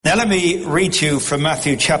Now let me read you from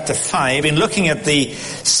Matthew chapter 5. In looking at the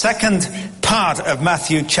second part of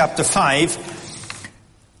Matthew chapter 5,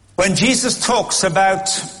 when Jesus talks about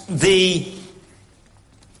the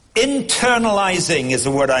internalizing is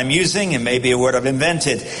the word I'm using, and maybe a word I've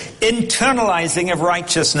invented, internalizing of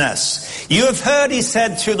righteousness. You have heard, he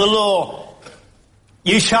said, through the law,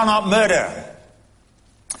 you shall not murder.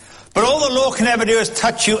 But all the law can ever do is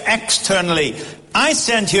touch you externally. I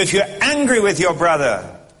say to you, if you're angry with your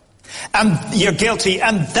brother, and you're guilty,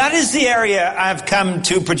 and that is the area I've come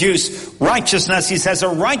to produce righteousness. He says, a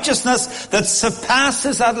righteousness that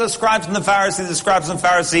surpasses that of the scribes and the Pharisees. The scribes and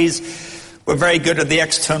Pharisees were very good at the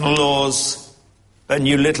external laws, but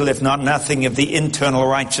knew little, if not nothing, of the internal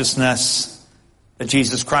righteousness that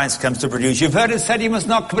Jesus Christ comes to produce. You've heard it said, you must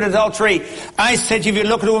not commit adultery. I said, if you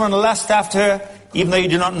look at a woman and lust after her, even though you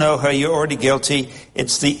do not know her, you're already guilty.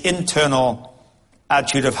 It's the internal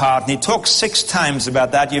attitude of heart. And he talks 6 times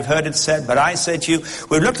about that. You've heard it said, but I said to you.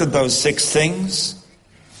 We've looked at those 6 things.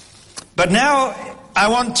 But now I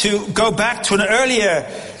want to go back to an earlier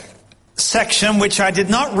section which I did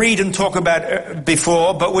not read and talk about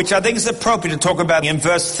before, but which I think is appropriate to talk about in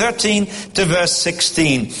verse 13 to verse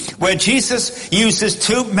 16, where Jesus uses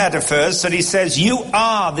 2 metaphors that he says, you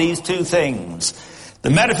are these 2 things. The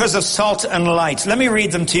metaphors of salt and light. Let me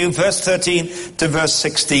read them to you, verse 13 to verse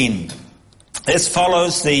 16. This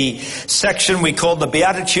follows the section we call the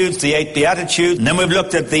Beatitudes, the 8 Beatitudes. And then we've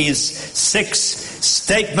looked at these 6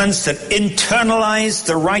 statements that internalize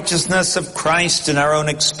the righteousness of Christ in our own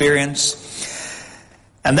experience.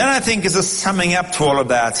 And then I think is a summing up to all of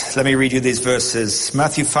that. Let me read you these verses.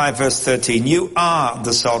 Matthew 5 verse 13. You are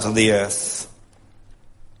the salt of the earth.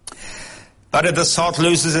 But if the salt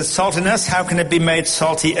loses its saltiness, how can it be made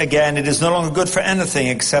salty again? It is no longer good for anything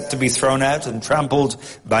except to be thrown out and trampled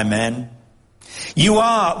by men. You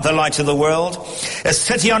are the light of the world. A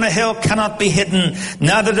city on a hill cannot be hidden.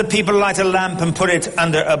 Neither do people light a lamp and put it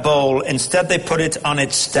under a bowl. Instead, they put it on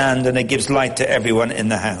its stand, and it gives light to everyone in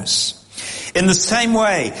the house. In the same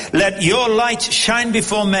way, let your light shine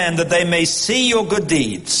before men, that they may see your good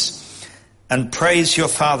deeds and praise your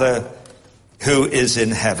Father who is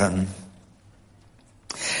in heaven.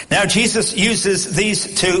 Now, Jesus uses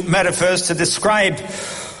these 2 metaphors to describe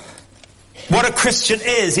what a Christian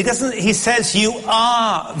is. He says you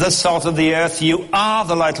are the salt of the earth, you are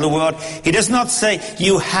the light of the world. He does not say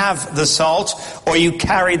you have the salt, or you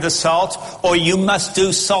carry the salt, or you must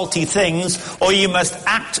do salty things, or you must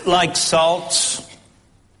act like salt.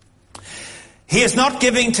 He is not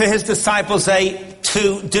giving to his disciples a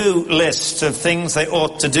to-do list of things they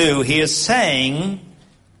ought to do. He is saying,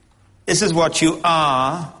 this is what you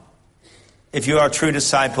are if you are a true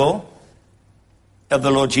disciple of the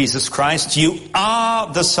Lord Jesus Christ. You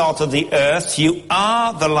are the salt of the earth. You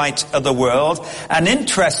are the light of the world. And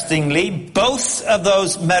interestingly, both of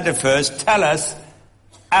those metaphors tell us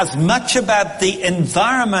as much about the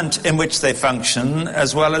environment in which they function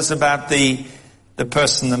as well as about the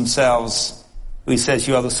person themselves, who he says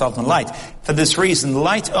you are the salt and light. For this reason,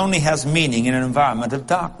 light only has meaning in an environment of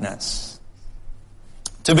darkness.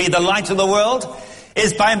 To be the light of the world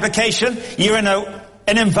is by implication you're in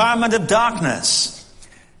an environment of darkness.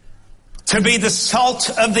 To be the salt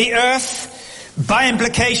of the earth, by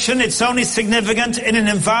implication, it's only significant in an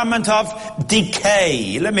environment of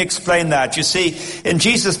decay. Let me explain that. You see, in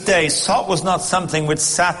Jesus' day, salt was not something which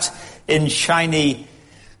sat in shiny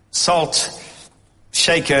salt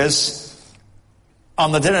shakers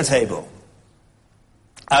on the dinner table.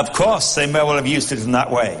 Of course, they may well have used it in that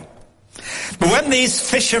way. But when these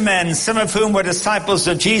fishermen, some of whom were disciples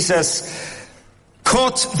of Jesus,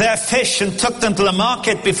 caught their fish and took them to the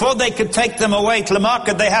market, before they could take them away to the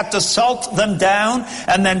market, they had to salt them down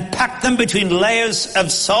and then pack them between layers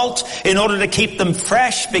of salt in order to keep them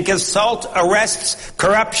fresh, because salt arrests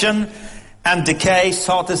corruption and decay.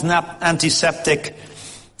 Salt is an antiseptic.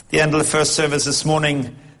 At the end of the first service this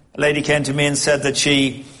morning, a lady came to me and said that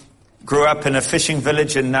she grew up in a fishing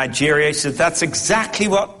village in Nigeria. She said that's exactly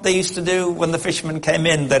what they used to do when the fishermen came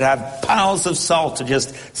in. They'd have piles of salt to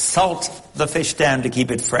just salt the fish down to keep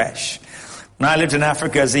it fresh. When I lived in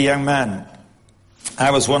Africa as a young man, I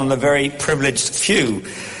was one of the very privileged few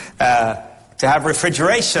to have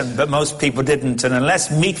refrigeration, but most people didn't. And unless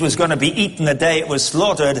meat was going to be eaten the day it was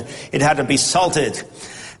slaughtered, it had to be salted.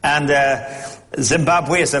 And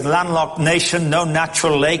Zimbabwe is a landlocked nation, no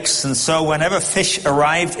natural lakes, and so whenever fish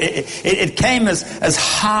arrived, it came as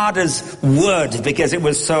hard as wood because it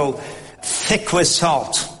was so thick with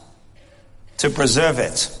salt to preserve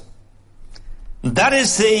it. That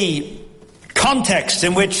is the context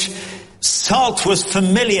in which salt was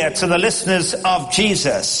familiar to the listeners of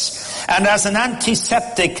Jesus. and as an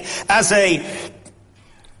antiseptic, as a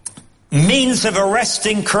means of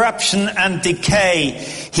arresting corruption and decay.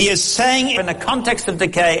 He is saying, in the context of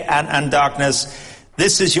decay and darkness,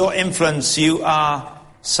 this is your influence. You are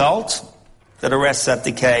salt that arrests that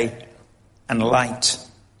decay, and light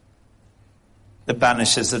that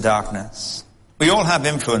banishes the darkness. We all have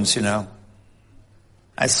influence, you know.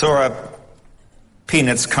 I saw a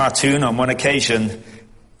Peanuts cartoon on one occasion.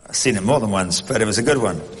 I've seen it more than once, but it was a good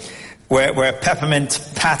one. Where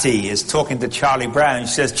Peppermint Patty is talking to Charlie Brown.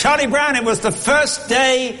 She says, Charlie Brown, it was the first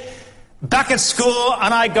day back at school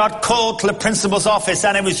and I got called to the principal's office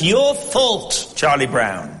and it was your fault, Charlie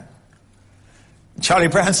Brown. Charlie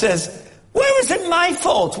Brown says, why was it my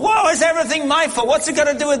fault? Why was everything my fault? What's it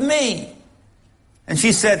got to do with me? And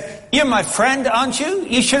she said, you're my friend, aren't you?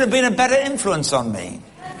 You should have been a better influence on me.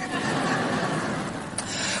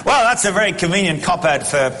 Well, that's a very convenient cop-out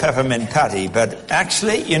for Peppermint Patty, but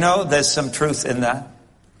actually, you know, there's some truth in that.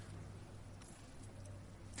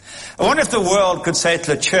 I wonder if the world could say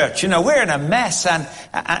to the church, you know, we're in a mess,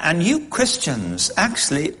 and you Christians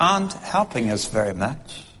actually aren't helping us very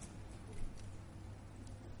much.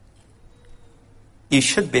 You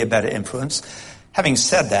should be a better influence. Having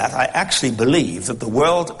said that, I actually believe that the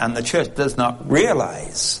world and the church does not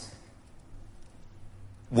realize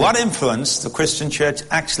what influence the Christian church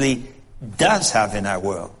actually does have in our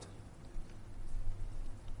world.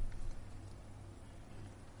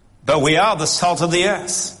 But we are the salt of the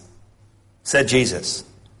earth, said Jesus.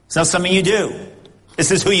 It's not something you do.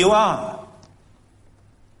 This is who you are.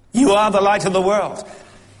 You are the light of the world.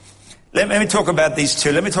 Let me talk about these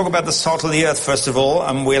two. Let me talk about the salt of the earth first of all,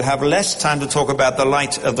 and we'll have less time to talk about the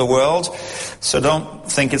light of the world. So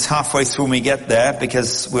don't think it's halfway through when we get there,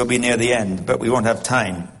 because we'll be near the end, but we won't have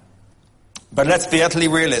time. But let's be utterly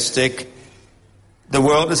realistic. The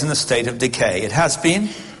world is in a state of decay. It has been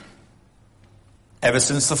ever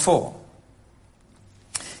since the fall.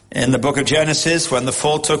 In the book of Genesis, when the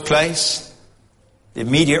fall took place, the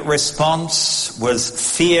immediate response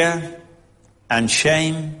was fear and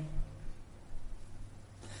shame.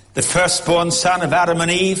 The firstborn son of Adam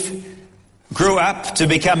and Eve grew up to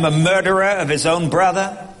become a murderer of his own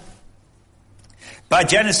brother. By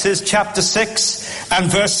Genesis chapter 6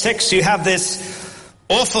 and verse 6, you have this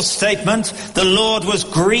awful statement. The Lord was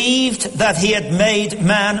grieved that he had made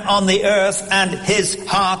man on the earth, and his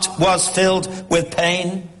heart was filled with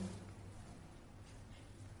pain.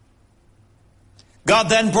 God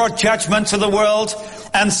then brought judgment to the world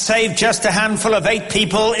and saved just a handful of 8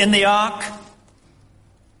 people in the ark.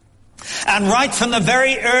 And right from the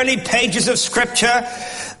very early pages of Scripture,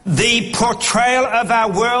 the portrayal of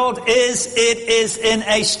our world is it is in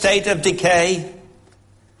a state of decay.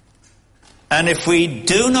 And if we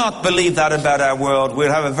do not believe that about our world,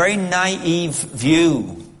 we'll have a very naive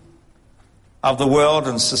view of the world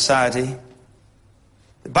and society.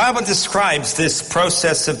 The Bible describes this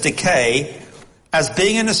process of decay as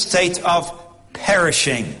being in a state of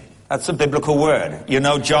perishing. That's a biblical word. You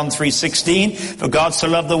know John 3:16, for God so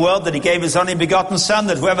loved the world that he gave his only begotten Son,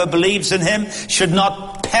 that whoever believes in him should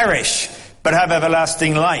not perish, but have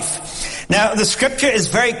everlasting life. Now, the Scripture is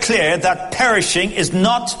very clear that perishing is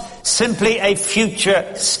not simply a future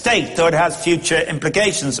state, though it has future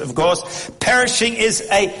implications, of course. Perishing is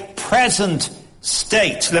a present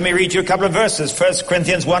state. Let me read you a couple of verses. 1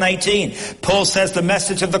 Corinthians 1:18. Paul says the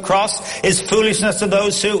message of the cross is foolishness to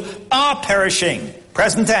those who are perishing.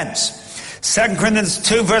 Present tense. 2 Corinthians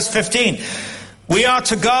 2 verse 15. We are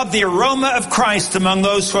to God the aroma of Christ among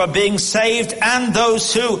those who are being saved and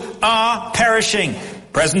those who are perishing.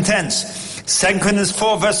 Present tense. 2 Corinthians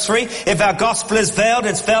 4 verse 3. If our gospel is veiled,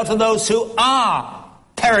 it's veiled to those who are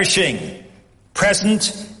perishing.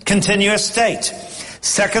 Present continuous state.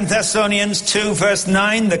 2 Thessalonians 2 verse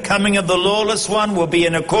 9, the coming of the lawless one will be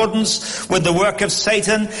in accordance with the work of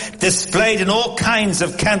Satan, displayed in all kinds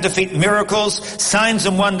of counterfeit miracles, signs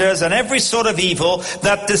and wonders, and every sort of evil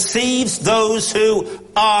that deceives those who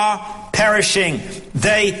are perishing.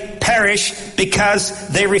 They perish because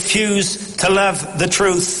they refuse to love the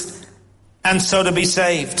truth and so to be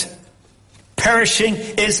saved. Perishing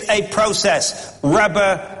is a process.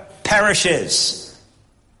 Rubber perishes.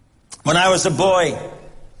 When I was a boy,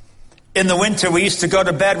 in the winter, we used to go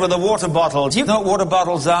to bed with a water bottle. Do you know what water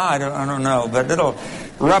bottles are? I don't know, but little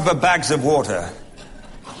rubber bags of water.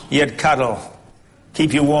 You'd cuddle,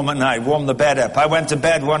 keep you warm at night, warm the bed up. I went to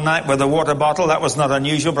bed one night with a water bottle. That was not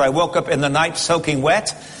unusual, but I woke up in the night soaking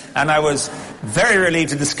wet, and I was very relieved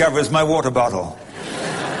to discover it was my water bottle.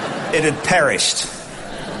 It had perished.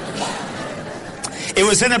 It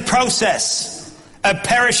was in a process of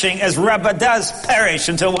perishing as rubber does perish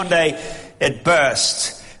until one day it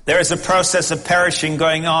burst. There is a process of perishing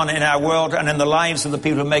going on in our world and in the lives of the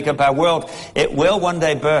people who make up our world. It will one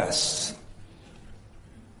day burst.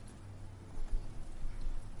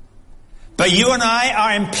 But you and I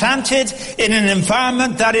are implanted in an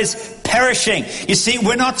environment that is perishing. You see,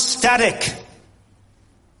 we're not static.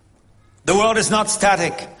 The world is not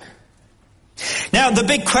static. Now, the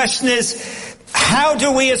big question is, how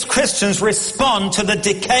do we as Christians respond to the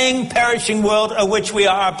decaying, perishing world of which we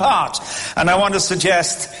are a part? And I want to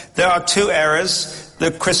suggest there are two errors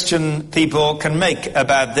that Christian people can make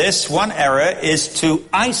about this. One error is to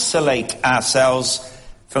isolate ourselves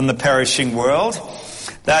from the perishing world.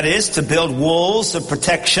 That is, to build walls of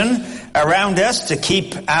protection around us to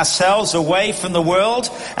keep ourselves away from the world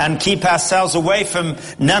and keep ourselves away from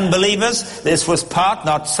non-believers. This was part,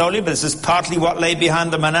 not solely, but this is partly what lay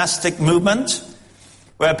behind the monastic movement,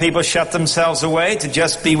 where people shut themselves away to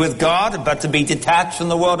just be with God, but to be detached from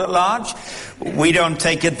the world at large. We don't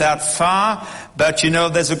take it that far, but you know,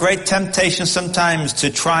 there's a great temptation sometimes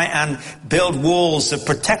to try and build walls that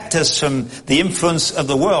protect us from the influence of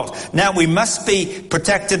the world. Now, we must be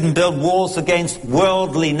protected and build walls against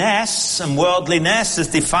worldliness, and worldliness is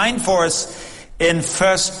defined for us in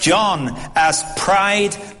 1 John as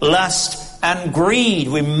pride, lust, and greed.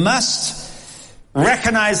 We must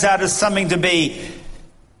recognize that as something to be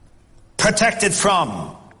protected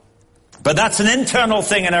from. But that's an internal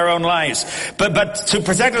thing in our own lives. But to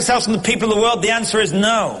protect ourselves from the people of the world, the answer is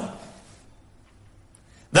no.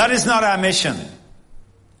 That is not our mission.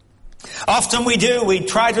 Often we do. We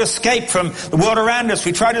try to escape from the world around us.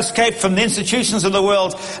 We try to escape from the institutions of the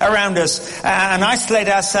world around us and isolate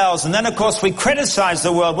ourselves. And then, of course, we criticize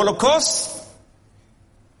the world. Well, of course,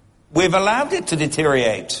 we've allowed it to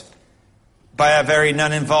deteriorate by our very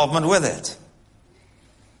non-involvement with it.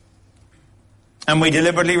 And we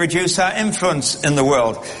deliberately reduce our influence in the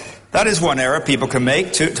world. That is one error people can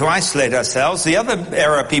make, to isolate ourselves. The other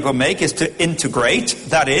error people make is to integrate.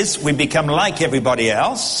 That is, we become like everybody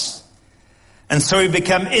else. And so we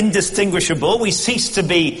become indistinguishable. We cease to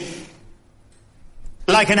be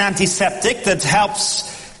like an antiseptic that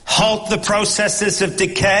helps halt the processes of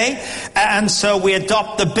decay. And so we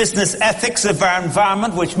adopt the business ethics of our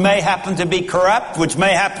environment, which may happen to be corrupt, which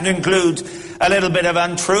may happen to include a little bit of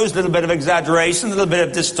untruths, a little bit of exaggeration, a little bit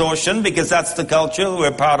of distortion, because that's the culture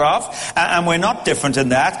we're part of, and we're not different in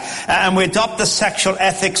that. And we adopt the sexual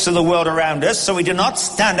ethics of the world around us, so we do not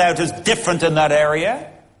stand out as different in that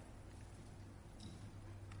area.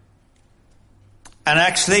 And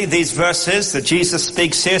actually, these verses that Jesus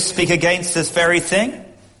speaks here speak against this very thing.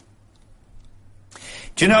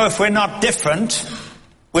 Do you know, if we're not different,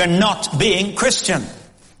 we're not being Christian.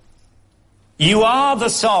 You are the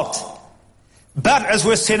salt. But, as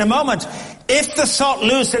we'll see in a moment, if the salt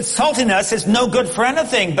loses its saltiness, it's no good for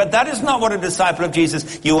anything. But that is not what a disciple of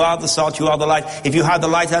Jesus, you are the salt, you are the light. If you hide the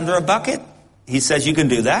light under a bucket, he says you can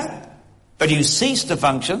do that, but you cease to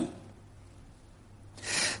function.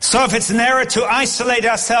 So if it's an error to isolate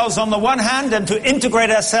ourselves on the one hand and to integrate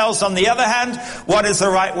ourselves on the other hand, what is the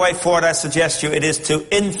right way forward? I suggest you it is to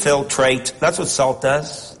infiltrate. That's what salt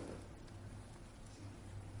does.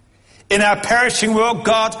 In our perishing world,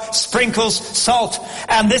 God sprinkles salt.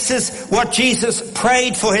 And this is what Jesus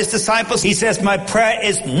prayed for his disciples. He says, my prayer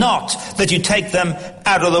is not that you take them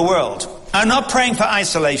out of the world. I'm not praying for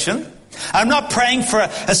isolation. I'm not praying for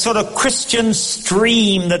a sort of Christian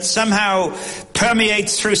stream that somehow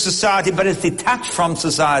permeates through society but is detached from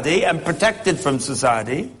society and protected from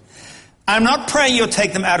society. I'm not praying you'll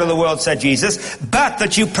take them out of the world, said Jesus, but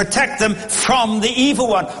that you protect them from the evil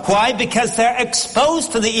one. Why? Because they're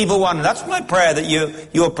exposed to the evil one. That's my prayer, that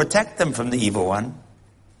you will protect them from the evil one.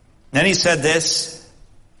 Then he said this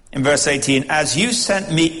in verse 18, as you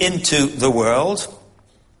sent me into the world,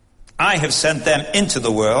 I have sent them into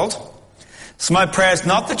the world. So my prayer is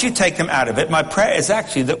not that you take them out of it. My prayer is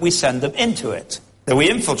actually that we send them into it, that we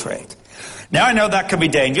infiltrate. Now, I know that can be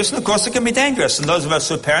dangerous, and of course it can be dangerous. And those of us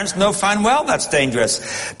who are parents know fine well that's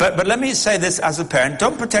dangerous. But let me say this as a parent.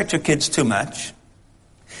 Don't protect your kids too much.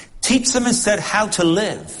 Teach them instead how to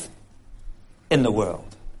live in the world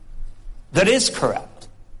that is corrupt,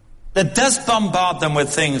 that does bombard them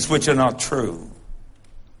with things which are not true.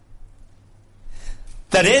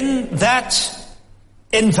 That in that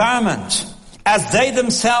environment, as they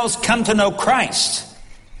themselves come to know Christ,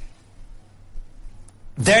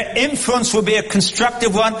 their influence will be a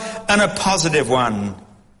constructive one and a positive one.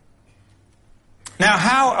 Now,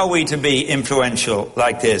 how are we to be influential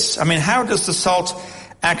like this? I mean, how does the salt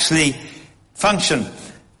actually function?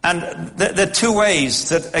 And there are two ways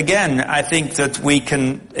that, again, I think that we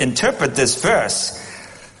can interpret this verse.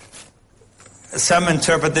 some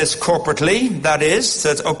interpret this corporately. That is,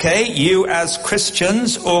 that, okay, you as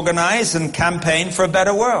Christians organize and campaign for a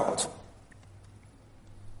better world.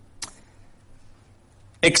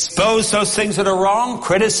 Expose those things that are wrong,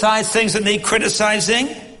 criticize things that need criticizing.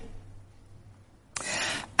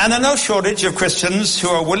 And there's no shortage of Christians who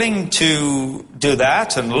are willing to do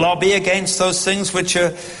that and lobby against those things which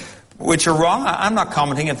are wrong. I'm not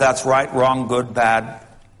commenting if that's right, wrong, good, bad.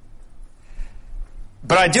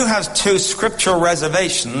 But I do have two scriptural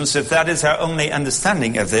reservations, if that is our only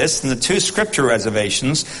understanding of this. And the two scripture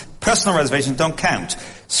reservations, personal reservations don't count.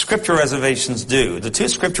 Scripture reservations do. The two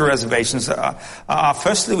scripture reservations are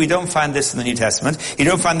firstly, we don't find this in the New Testament. You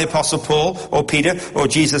don't find the Apostle Paul or Peter or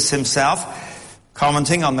Jesus himself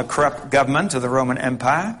commenting on the corrupt government of the Roman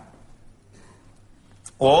Empire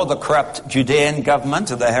or the corrupt Judean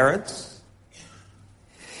government of the Herods.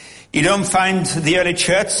 You don't find the early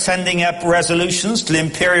church sending up resolutions to the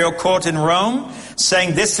imperial court in Rome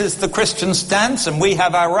saying this is the Christian stance and we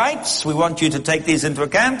have our rights. We want you to take these into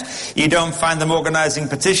account. You don't find them organizing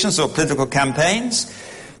petitions or political campaigns.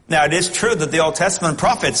 Now, it is true that the Old Testament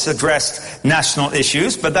prophets addressed national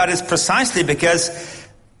issues, but that is precisely because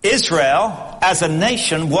Israel as a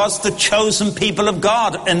nation was the chosen people of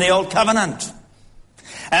God in the Old Covenant.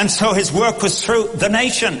 And so his work was through the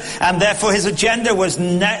nation, and therefore his agenda was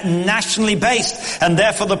nationally based. And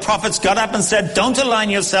therefore the prophets got up and said, don't align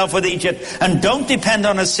yourself with Egypt, and don't depend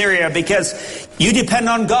on Assyria, because you depend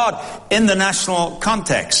on God in the national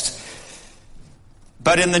context.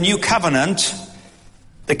 But in the new covenant,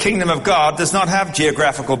 the kingdom of God does not have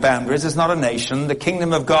geographical boundaries. It's not a nation. The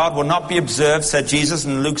kingdom of God will not be observed, said Jesus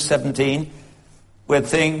in Luke 17,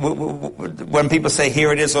 when people say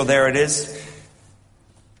here it is or there it is.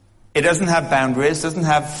 It doesn't have boundaries,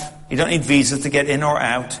 you don't need visas to get in or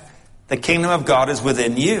out. The kingdom of God is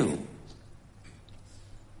within you.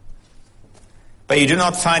 But you do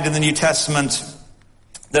not find in the New Testament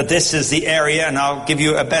that this is the area, and I'll give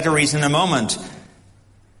you a better reason in a moment,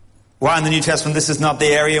 why in the New Testament this is not the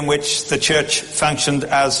area in which the church functioned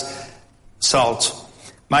as salt.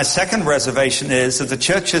 My second reservation is that the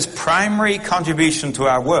church's primary contribution to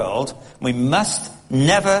our world, we must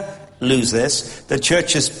never lose this, the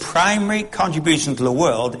church's primary contribution to the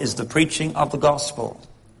world is the preaching of the gospel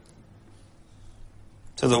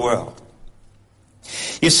to the world.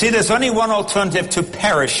 You see, there's only one alternative to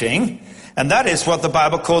perishing, and that is what the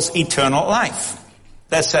Bible calls eternal life.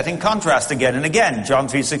 They're set in contrast again and again. John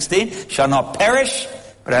 3:16, shall not perish,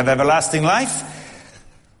 but have everlasting life.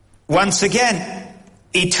 Once again,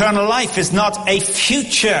 eternal life is not a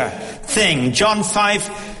future thing. John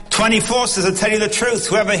 5:24 says, I tell you the truth,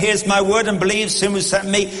 whoever hears my word and believes him who sent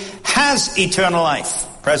me has eternal life,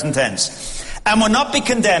 present tense, and will not be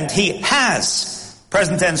condemned. He has,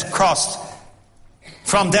 present tense, crossed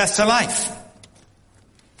from death to life.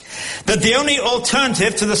 That the only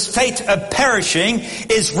alternative to the state of perishing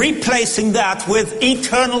is replacing that with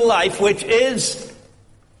eternal life, which is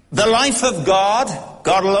the life of God.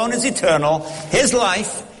 God alone is eternal. His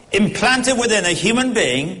life implanted within a human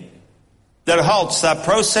being that halts that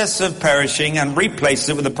process of perishing and replaces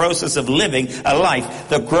it with the process of living a life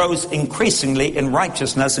that grows increasingly in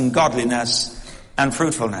righteousness and godliness and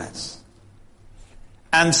fruitfulness.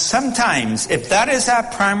 And sometimes, if that is our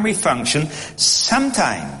primary function,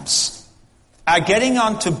 sometimes our getting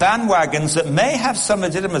onto bandwagons that may have some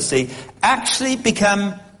legitimacy actually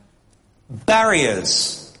become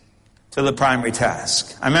barriers to the primary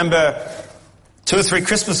task. I remember 2 or 3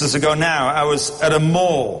 Christmases ago now, I was at a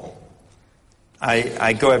mall.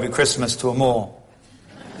 I go every Christmas to a mall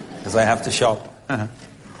because I have to shop. And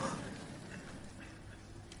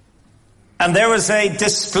there was a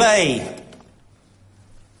display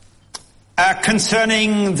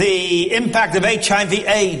concerning the impact of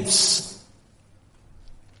HIV/AIDS.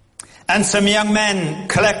 And some young men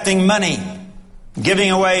collecting money, giving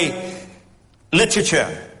away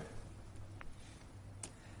literature.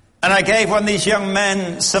 And I gave one of these young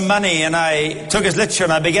men some money, and I took his literature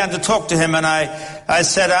and I began to talk to him, and I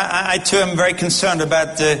said, I too am very concerned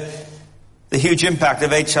about the huge impact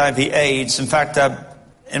of HIV/AIDS. In fact, I'm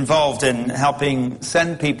involved in helping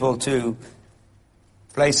send people to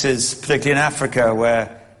places, particularly in Africa,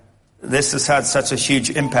 where this has had such a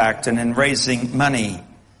huge impact, and in raising money.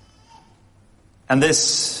 And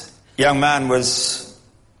this young man was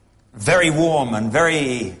very warm and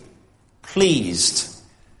very pleased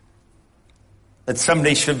that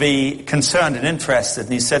somebody should be concerned and interested.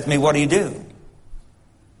 And he said to me, what do you do?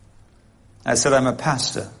 I said, I'm a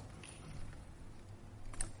pastor.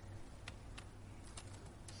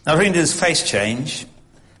 Not only did his face change,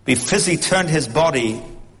 but he physically turned his body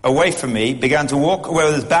away from me, began to walk away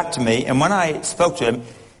with his back to me, and when I spoke to him,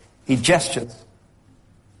 he gestured.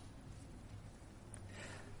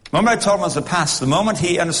 The moment I told him I was a pastor, the moment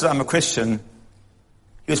he understood I'm a Christian,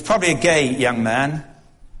 he was probably a gay young man.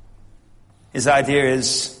 His idea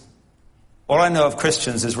is, all I know of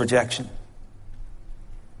Christians is rejection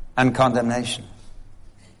and condemnation.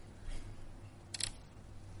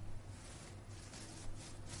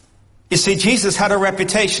 You see, Jesus had a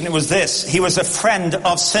reputation. It was this: he was a friend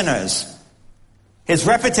of sinners. His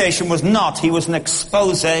reputation was not, he was an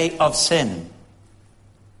expose of sin.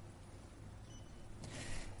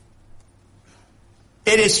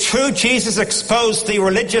 It is true, Jesus exposed the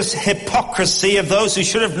religious hypocrisy of those who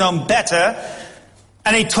should have known better.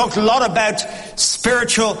 And he talked a lot about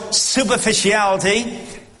spiritual superficiality,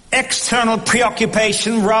 external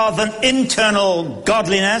preoccupation rather than internal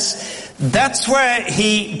godliness. That's where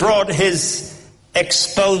he brought his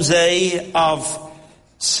expose of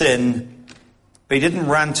sin. But he didn't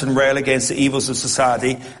rant and rail against the evils of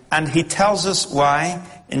society. And he tells us why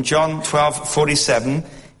in John 12:47,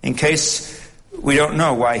 in case we don't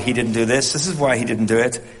know why he didn't do this. This is why he didn't do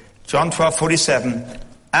it. John 12:47.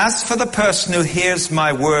 As for the person who hears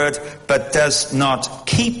my word but does not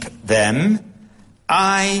keep them,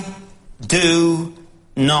 I do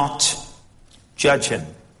not judge him.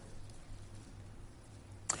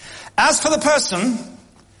 As for the person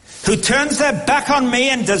who turns their back on me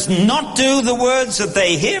and does not do the words that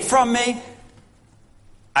they hear from me,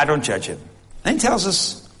 I don't judge him. And he tells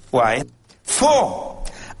us why. For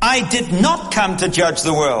I did not come to judge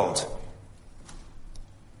the world,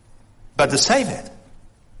 but to save it.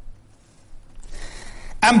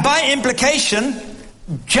 And by implication,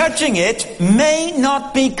 judging it may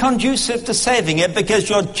not be conducive to saving it, because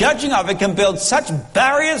your judging of it can build such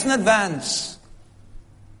barriers in advance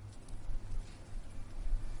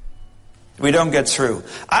we don't get through.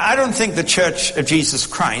 I don't think the Church of Jesus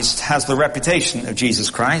Christ has the reputation of Jesus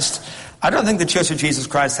Christ. I don't think the Church of Jesus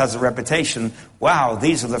Christ has a reputation, wow,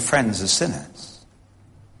 these are the friends of sinners.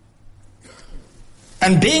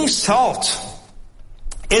 And being salt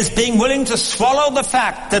is being willing to swallow the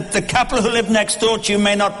fact that the couple who live next door to you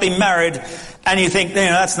may not be married, and you think,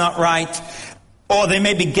 that's not right. Or they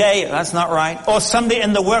may be gay, that's not right. Or somebody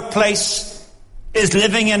in the workplace is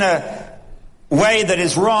living in a way that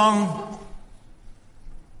is wrong,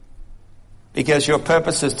 because your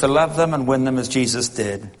purpose is to love them and win them as Jesus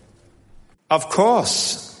did. Of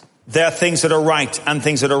course, there are things that are right and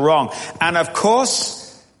things that are wrong. And of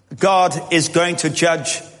course, God is going to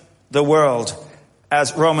judge the world.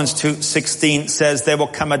 As Romans 2:16 says, there will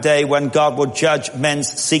come a day when God will judge men's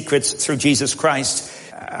secrets through Jesus Christ.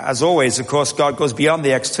 As always, of course, God goes beyond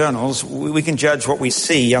the externals. We can judge what we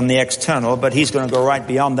see on the external, but he's going to go right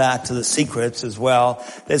beyond that to the secrets as well.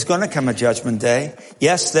 There's going to come a judgment day.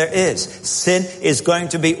 Yes, there is. Sin is going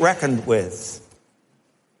to be reckoned with.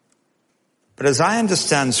 But as I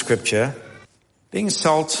understand Scripture, being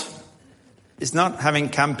salt is not having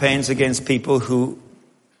campaigns against people who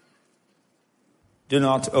do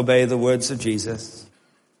not obey the words of Jesus.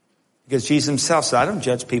 Because Jesus himself said, I don't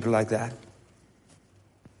judge people like that.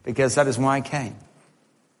 Because that is why I came.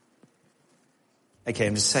 I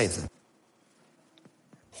came to save them.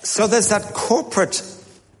 So there's that corporate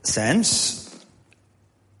sense.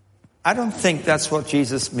 I don't think that's what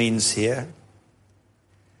Jesus means here.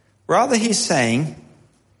 Rather, he's saying,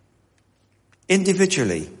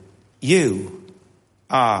 individually, you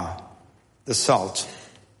are the salt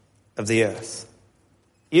of the earth.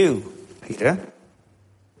 You, Peter.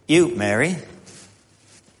 You, Mary.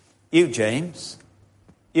 You, James.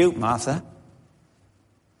 You, Martha.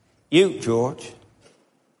 You, George.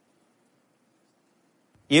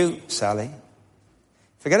 You, Sally.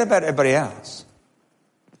 Forget about everybody else.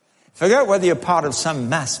 Forget whether you're part of some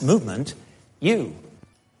mass movement. You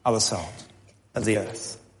are the salt of the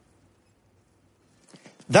earth.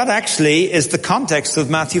 That actually is the context of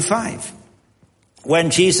Matthew 5. When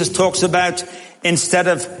Jesus talks about, instead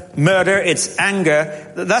of murder, it's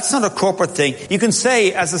anger. That's not a corporate thing. You can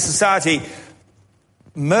say as a society,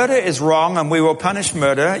 murder is wrong and we will punish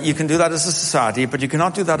murder. You can do that as a society, but you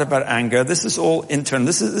cannot do that about anger. This is all internal.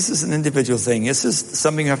 This is an individual thing. This is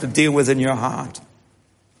something you have to deal with in your heart.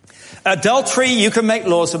 Adultery, you can make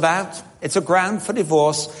laws about. It's a ground for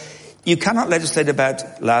divorce. You cannot legislate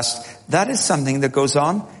about lust. That is something that goes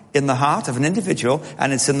on in the heart of an individual,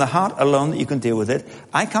 and it's in the heart alone that you can deal with it.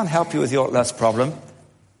 I can't help you with your lust problem.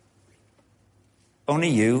 Only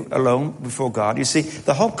you alone before God. You see,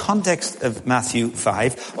 the whole context of Matthew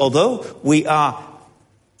 5, although we are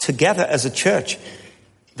together as a church,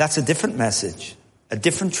 that's a different message, a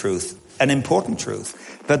different truth, an important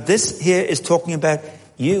truth. But this here is talking about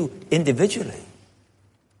you individually.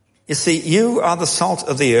 You see, you are the salt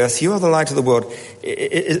of the earth. You are the light of the world.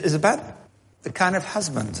 It's about the kind of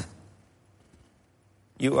husband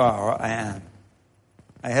you are or I am.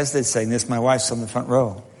 I hesitate saying this. My wife's on the front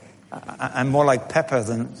row. I'm more like pepper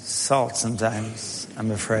than salt sometimes,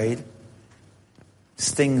 I'm afraid.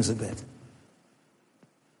 Stings a bit.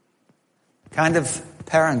 Kind of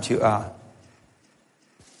parent you are.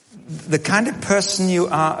 The kind of person you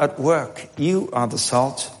are at work. You are the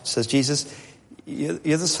salt, says Jesus.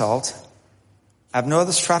 You're the salt. I have no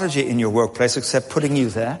other strategy in your workplace except putting you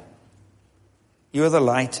there. You are the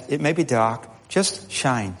light. It may be dark. Just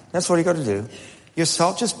shine. That's what you got to do. You're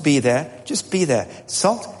salt. Just be there. Just be there.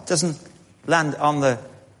 Salt doesn't land on the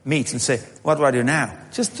meat and say, what do I do now?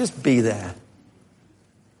 Just be there.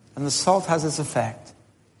 And the salt has its effect.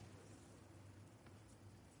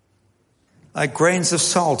 Like grains of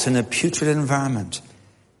salt in a putrid environment,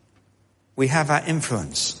 we have our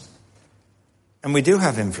influence. And we do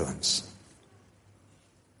have influence.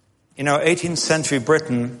 You know, 18th century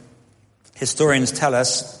Britain, historians tell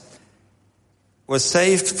us, was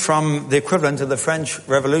saved from the equivalent of the French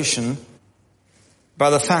Revolution by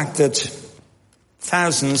the fact that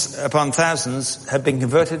thousands upon thousands had been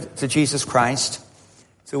converted to Jesus Christ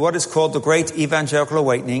through what is called the Great Evangelical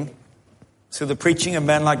Awakening, through the preaching of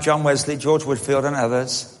men like John Wesley, George Whitefield, and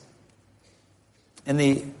others in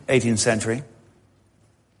the 18th century.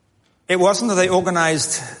 It wasn't that they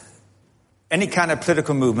organized any kind of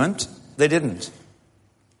political movement. They didn't. It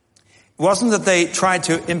wasn't that they tried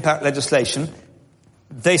to impact legislation.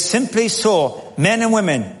 They simply saw men and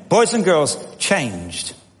women, boys and girls,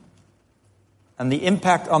 changed. And the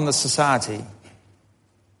impact on the society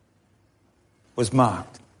was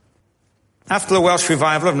marked. After the Welsh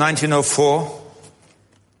revival of 1904,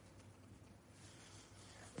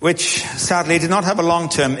 which sadly did not have a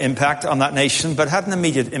long-term impact on that nation, but had an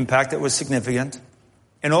immediate impact that was significant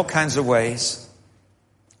in all kinds of ways.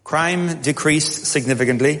 Crime decreased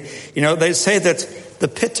significantly. You know, they say that the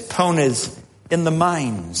pit ponies in the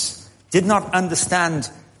mines did not understand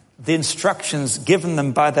the instructions given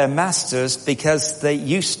them by their masters because they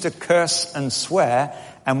used to curse and swear,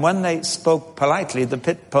 and when they spoke politely, the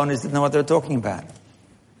pit ponies didn't know what they were talking about.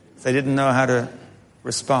 They didn't know how to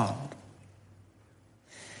respond.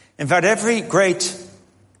 In fact, every great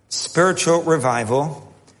spiritual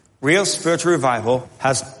revival, real spiritual revival,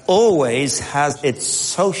 has always had its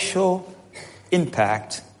social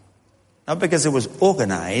impact, not because it was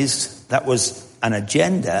organized, that was an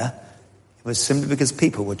agenda, it was simply because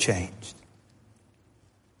people were changed.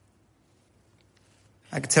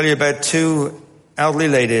 I can tell you about two elderly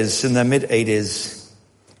ladies in their mid-80s.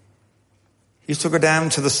 Used to go down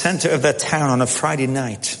to the center of their town on a Friday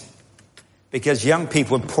night because young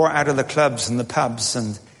people would pour out of the clubs and the pubs,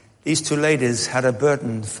 and these two ladies had a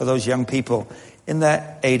burden for those young people in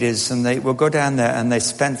their 80s, and they would go down there and they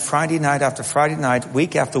spent Friday night after Friday night,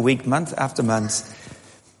 week after week, month after month.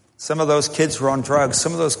 Some of those kids were on drugs.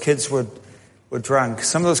 Some of those kids were drunk.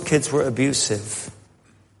 Some of those kids were abusive.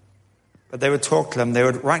 But they would talk to them. They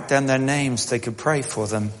would write down their names. They could pray for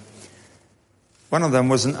them. One of them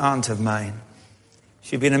was an aunt of mine.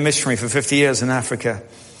 She'd been a missionary for 50 years in Africa.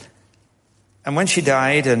 And when she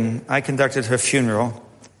died and I conducted her funeral,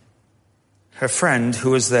 her friend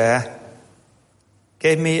who was there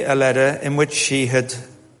gave me a letter in which she had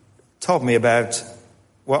told me about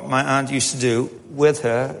what my aunt used to do with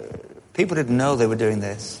her. People didn't know they were doing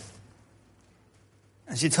this.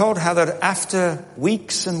 And she told how that after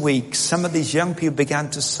weeks and weeks, some of these young people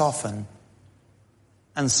began to soften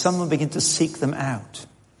and some began to seek them out.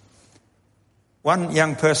 One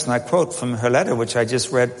young person, I quote from her letter, which I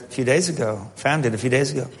just read a few days ago, found it a few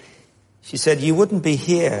days ago. She said, "You wouldn't be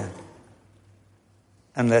here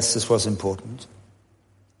unless this was important."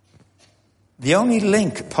 The only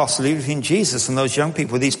link possibly between Jesus and those young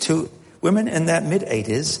people were these two women in their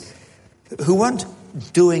mid-80s who weren't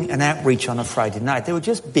doing an outreach on a Friday night. They were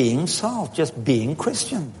just being salt, just being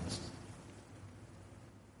Christians.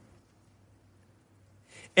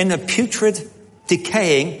 In a putrid,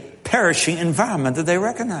 decaying, perishing environment that they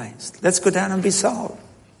recognized. Let's go down and be salt.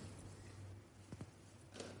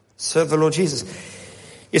 Serve the Lord Jesus.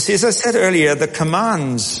 You see, as I said earlier, the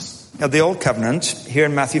commands of the Old Covenant, here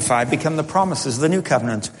in Matthew 5, become the promises of the New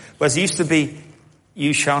Covenant. Whereas it used to be,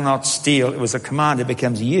 you shall not steal. It was a command. It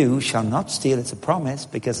becomes, you shall not steal. It's a promise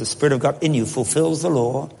because the Spirit of God in you fulfills the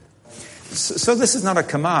law. So this is not a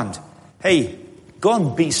command. Hey, go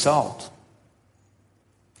and be salt.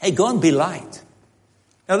 Hey, go and be light.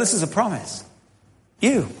 No, this is a promise.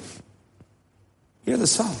 You're the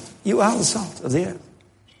salt. You are the salt of the earth.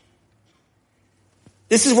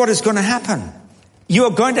 This is what is going to happen. you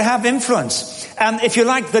are going to have influence. And if you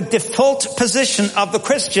like, the default position of the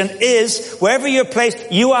Christian is wherever you're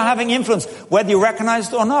placed, you are having influence, whether you recognize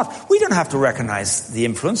it or not. We don't have to recognize the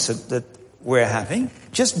influence that we're having.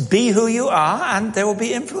 Just be who you are and there will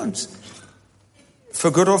be influence, for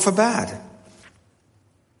good or for bad.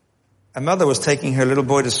 A mother was taking her little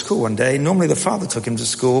boy to school one day. Normally the father took him to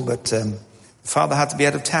school, but the father had to be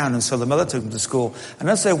out of town, and so the mother took him to school. And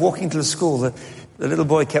as they were walking to the school, the little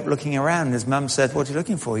boy kept looking around, and his mum said, "What are you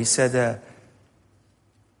looking for?" He said,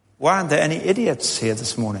 "Why aren't there any idiots here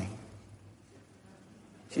this morning?"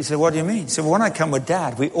 She said, "What do you mean?" He said, "Well, when I come with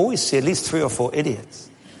Dad, we always see at least 3 or 4 idiots."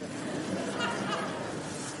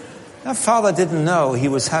 That father didn't know he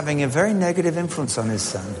was having a very negative influence on his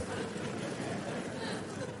son.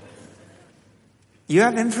 You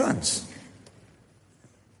have influence.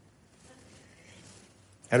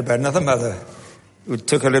 I heard about another mother who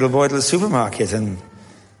took her little boy to the supermarket, and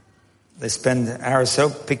they spent an hour or so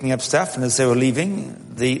picking up stuff, and as they were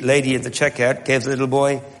leaving, the lady at the checkout gave the little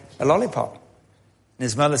boy a lollipop. And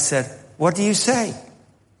his mother said, "What do you say?"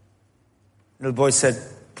 The little boy said,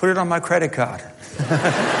 "Put it on my credit card."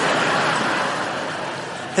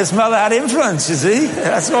 His mother had influence, you see.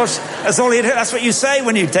 That's what you say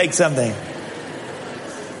when you take something.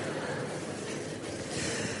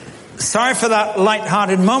 Sorry for that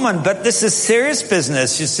light-hearted moment, but this is serious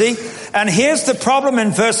business, you see. And here's the problem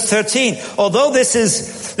in verse 13. Although this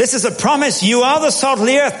is a promise, you are the salt of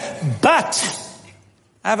the earth, but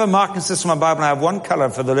I have a marking system in my Bible, and I have one color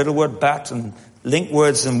for the little word "but" and link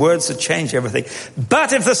words and words that change everything.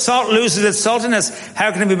 But if the salt loses its saltiness,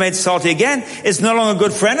 how can it be made salty again? It's no longer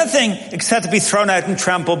good for anything except to be thrown out and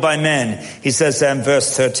trampled by men. He says there in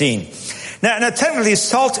verse 13. Now, technically,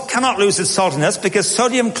 salt cannot lose its saltiness because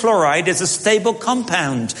sodium chloride is a stable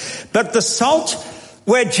compound. But the salt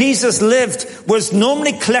where Jesus lived was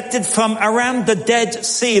normally collected from around the Dead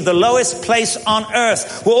Sea, the lowest place on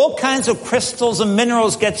earth, where all kinds of crystals and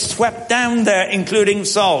minerals get swept down there, including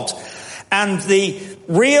salt. And the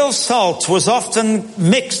real salt was often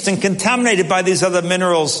mixed and contaminated by these other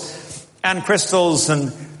minerals and crystals.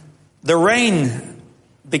 And the rain,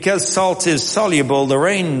 because salt is soluble, the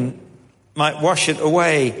rain might wash it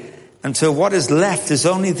away until what is left is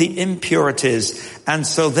only the impurities. And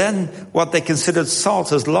so then what they considered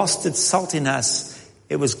salt has lost its saltiness.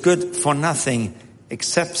 It was good for nothing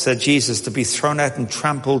except, said Jesus, to be thrown out and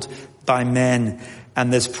trampled by men.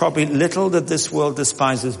 And there's probably little that this world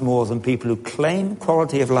despises more than people who claim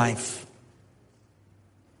quality of life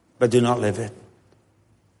but do not live it.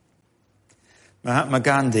 Mahatma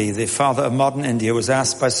Gandhi, the father of modern India, was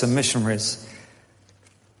asked by some missionaries,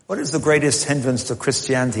 "What is the greatest hindrance to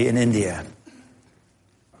Christianity in India?"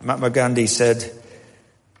 Mahatma Gandhi said,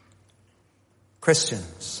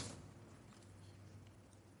 "Christians."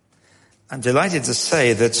 I'm delighted to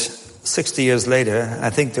say that 60 years later, I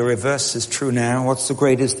think the reverse is true now. What's the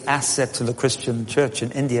greatest asset to the Christian church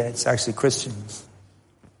in India? It's actually Christians.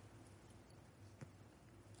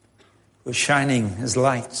 We're shining as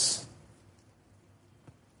lights.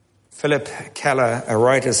 Philip Keller, a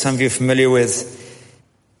writer some of you are familiar with,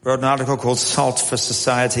 wrote an article called Salt for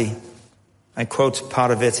Society. I quote part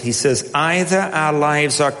of it. He says, "Either our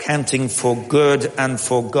lives are counting for good and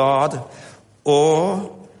for God,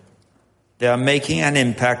 or they are making an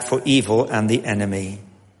impact for evil and the enemy.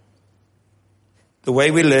 The way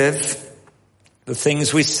we live, the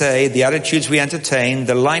things we say, the attitudes we entertain,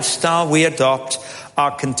 the lifestyle we adopt are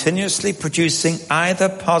continuously producing either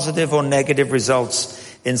positive or negative results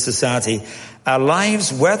in society. Our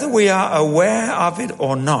lives, whether we are aware of it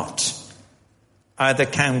or not, either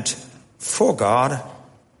count for God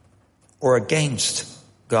or against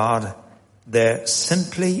God. There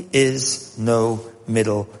simply is no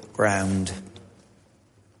middle ground,"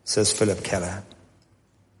 says Philip Keller.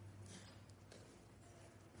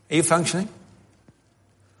 Are you functioning?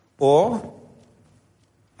 Or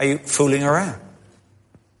are you fooling around?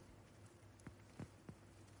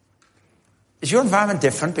 Is your environment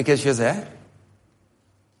different because you're there?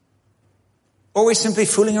 Or are we simply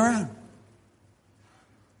fooling around?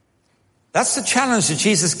 That's the challenge that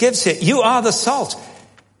Jesus gives here. You are the salt.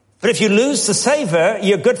 But if you lose the savor,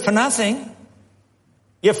 you're good for nothing.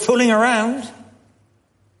 You're fooling around.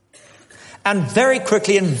 And very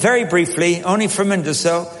quickly and very briefly, only for a minute or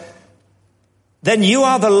so, then you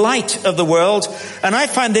are the light of the world. And I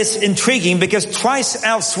find this intriguing because twice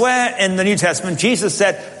elsewhere in the New Testament, Jesus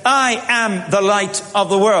said, "I am the light of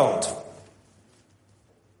the world."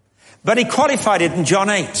 But he qualified it in John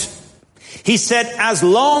 8. He said, "As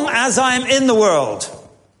long as I am in the world,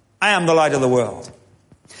 I am the light of the world."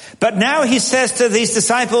 But now he says to these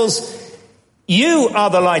disciples, "You are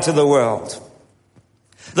the light of the world."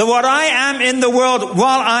 That what I am in the world,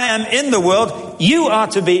 while I am in the world, you are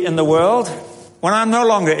to be in the world when I'm no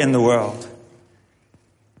longer in the world.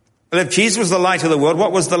 Well, if Jesus was the light of the world,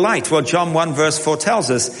 what was the light? Well, John 1 verse 4 tells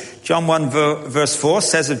us. John 1 verse 4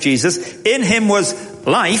 says of Jesus, in him was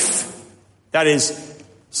life, that is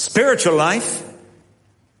spiritual life,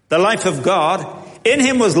 the life of God. In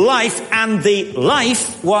him was life, and the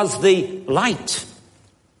life was the light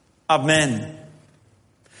of men.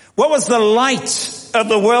 What was the light of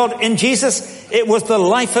the world in Jesus? It was the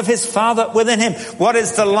life of his Father within him. What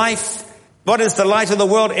is the life? What is the light of the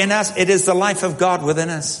world in us? It is the life of God within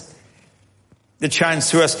us that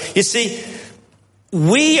shines through us. You see,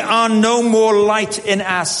 we are no more light in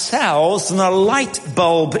ourselves than a light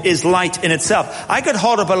bulb is light in itself. I could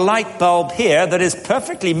hold up a light bulb here that is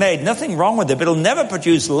perfectly made, nothing wrong with it, but it'll never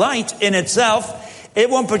produce light in itself. It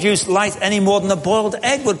won't produce light any more than a boiled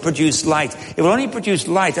egg would produce light. It will only produce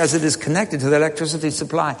light as it is connected to the electricity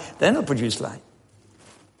supply. Then it'll produce light.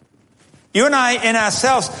 You and I in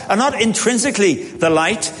ourselves are not intrinsically the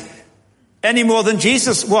light any more than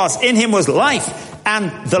Jesus was. In him was life,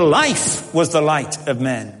 and the life was the light of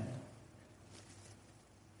men.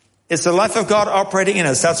 It's the life of God operating in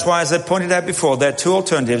us. That's why, as I pointed out before, there are two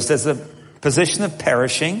alternatives. There's the position of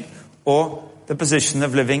perishing or the position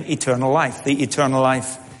of living eternal life. The eternal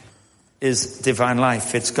life is divine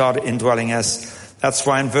life. It's God indwelling us. That's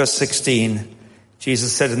why in verse 16,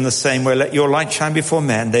 Jesus said, in the same way, let your light shine before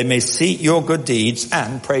men. They may see your good deeds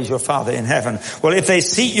and praise your Father in heaven. Well, if they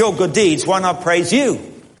see your good deeds, why not praise you?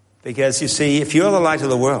 Because you see, if you're the light of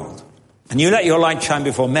the world and you let your light shine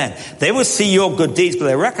before men, they will see your good deeds, but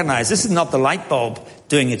they recognize this is not the light bulb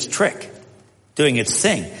doing its trick, doing its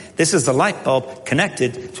thing. This is the light bulb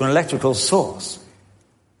connected to an electrical source.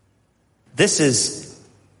 This is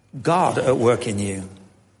God at work in you.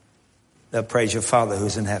 They'll praise your Father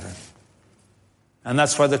who's in heaven. And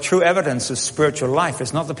that's why the true evidence of spiritual life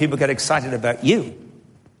is not that people get excited about you.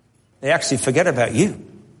 They actually forget about you.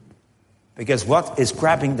 Because what is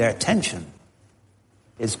grabbing their attention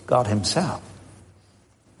is God himself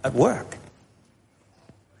at work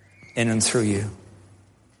in and through you.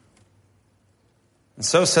 And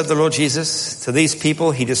so said the Lord Jesus to these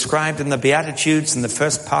people. He described in the Beatitudes in the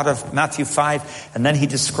first part of Matthew 5, and then he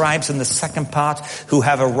describes in the second part who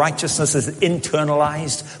have a righteousness that is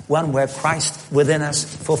internalized, one where Christ within us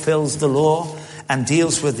fulfills the law and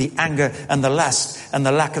deals with the anger and the lust and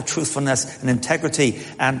the lack of truthfulness and integrity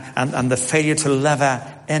and the failure to love our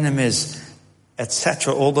enemies,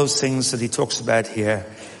 etc. All those things that he talks about here.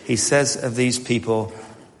 He says of these people,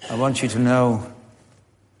 I want you to know,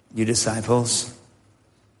 you disciples,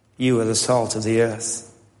 you are the salt of the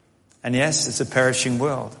earth. And yes, it's a perishing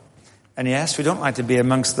world. And yes, we don't like to be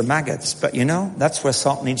amongst the maggots, but you know, that's where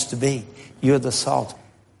salt needs to be. You're the salt.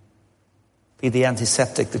 Be the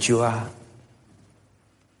antiseptic that you are.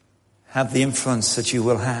 Have the influence that you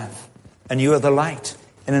will have. And you are the light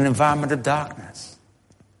in an environment of darkness.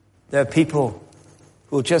 There are people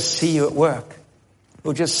who will just see you at work, who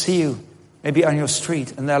will just see you maybe on your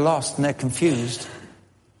street, and they're lost and they're confused.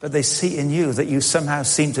 But they see in you that you somehow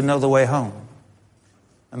seem to know the way home.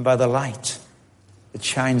 And by the light that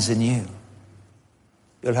shines in you,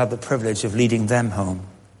 you'll have the privilege of leading them home.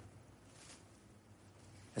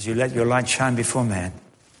 As you let your light shine before men.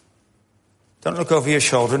 Don't look over your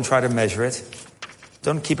shoulder and try to measure it.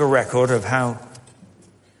 Don't keep a record of how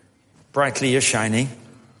brightly you're shining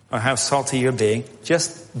or how salty you're being.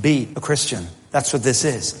 Just be a Christian. That's what this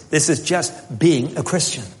is. This is just being a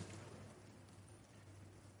Christian.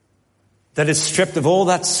 That is stripped of all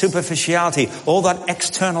that superficiality, all that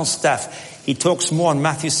external stuff. He talks more in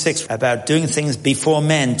Matthew 6 about doing things before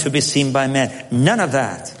men to be seen by men. None of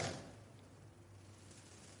that.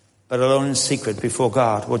 But alone in secret before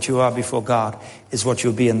God. What you are before God is what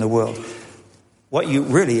you'll be in the world. What you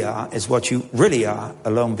really are is what you really are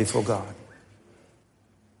alone before God.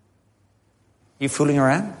 You fooling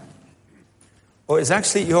around? Or is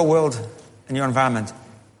actually your world and your environment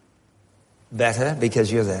better because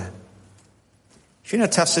you're there? If you're in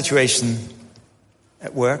a tough situation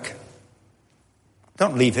at work,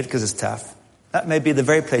 don't leave it because it's tough. That may be the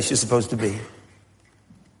very place you're supposed to be.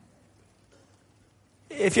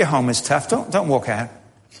 If your home is tough, don't walk out.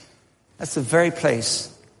 That's the very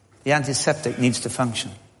place the antiseptic needs to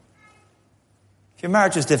function. If your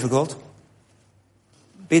marriage is difficult,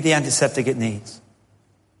 be the antiseptic it needs.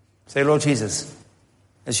 Say, Lord Jesus,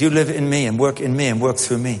 as you live in me and work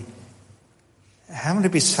through me, how am I to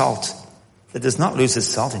be salt that does not lose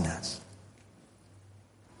its saltiness?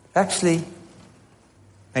 Actually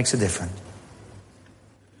makes a difference.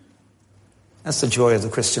 That's the joy of the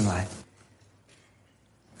Christian life.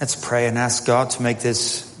 Let's pray and ask God to make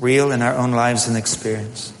this real in our own lives and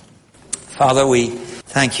experience. Father, we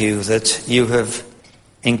thank you that you have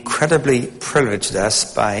incredibly privileged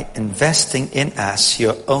us by investing in us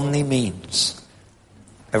your only means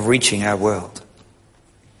of reaching our world.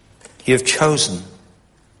 You have chosen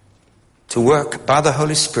to work by the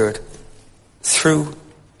Holy Spirit through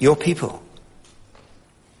your people,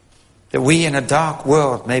 that we in a dark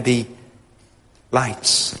world may be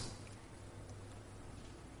lights.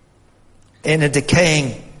 In a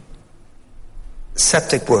decaying,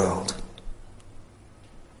 septic world,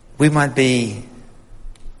 we might be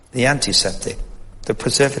the antiseptic, the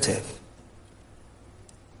preservative.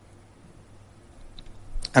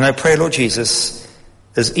 And I pray, Lord Jesus,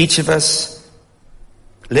 as each of us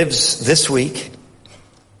lives this week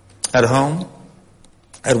at home,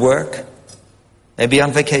 at work, maybe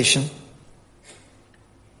on vacation,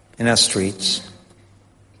 in our streets,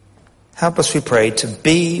 help us, we pray, to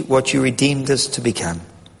be what you redeemed us to become.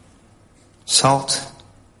 Salt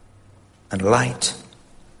and light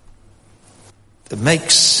that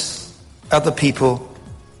makes other people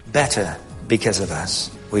better because of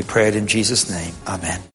us. We pray it in Jesus' name. Amen.